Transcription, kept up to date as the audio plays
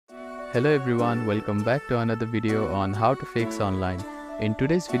Hello everyone, welcome back to another video on how to fix online. In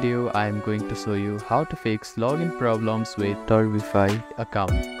today's video, I am going to show you how to fix login problems with Turbify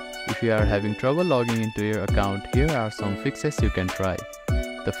account. If you are having trouble logging into your account, here are some fixes you can try.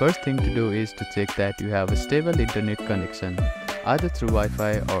 The first thing to do is to check that you have a stable internet connection, either through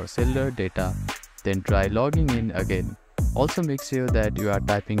Wi-Fi or cellular data. Then try logging in again. Also make sure that you are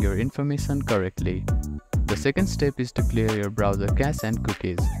typing your information correctly. The second step is to clear your browser cache and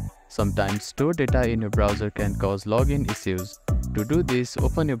cookies. Sometimes stored data in your browser can cause login issues. To do this,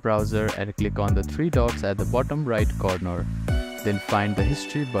 open your browser and click on the three dots at the bottom right corner. Then find the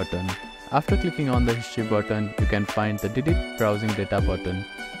History button. After clicking on the History button, you can find the Delete Browsing Data button.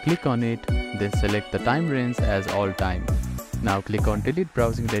 Click on it, then select the time range as all time. Now click on Delete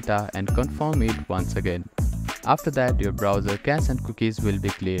Browsing Data and confirm it once again. After that, your browser cache and cookies will be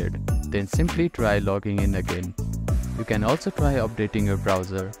cleared. Then simply try logging in again. You can also try updating your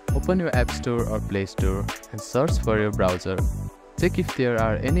browser. Open your App Store or Play Store and search for your browser. Check if there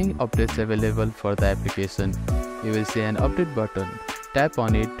are any updates available for the application. You will see an update button. Tap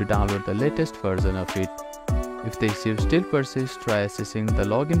on it to download the latest version of it. If the issue still persists, try accessing the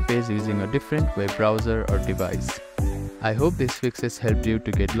login page using a different web browser or device. I hope these fixes helped you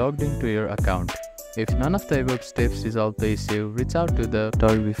to get logged into your account. If none of the above steps resolve the issue, reach out to the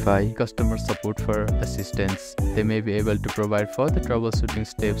Turbify customer support for assistance. They may be able to provide further troubleshooting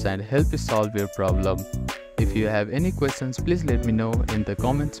steps and help you solve your problem. If you have any questions, please let me know in the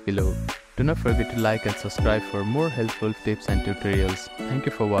comments below. Do not forget to like and subscribe for more helpful tips and tutorials. Thank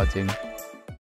you for watching.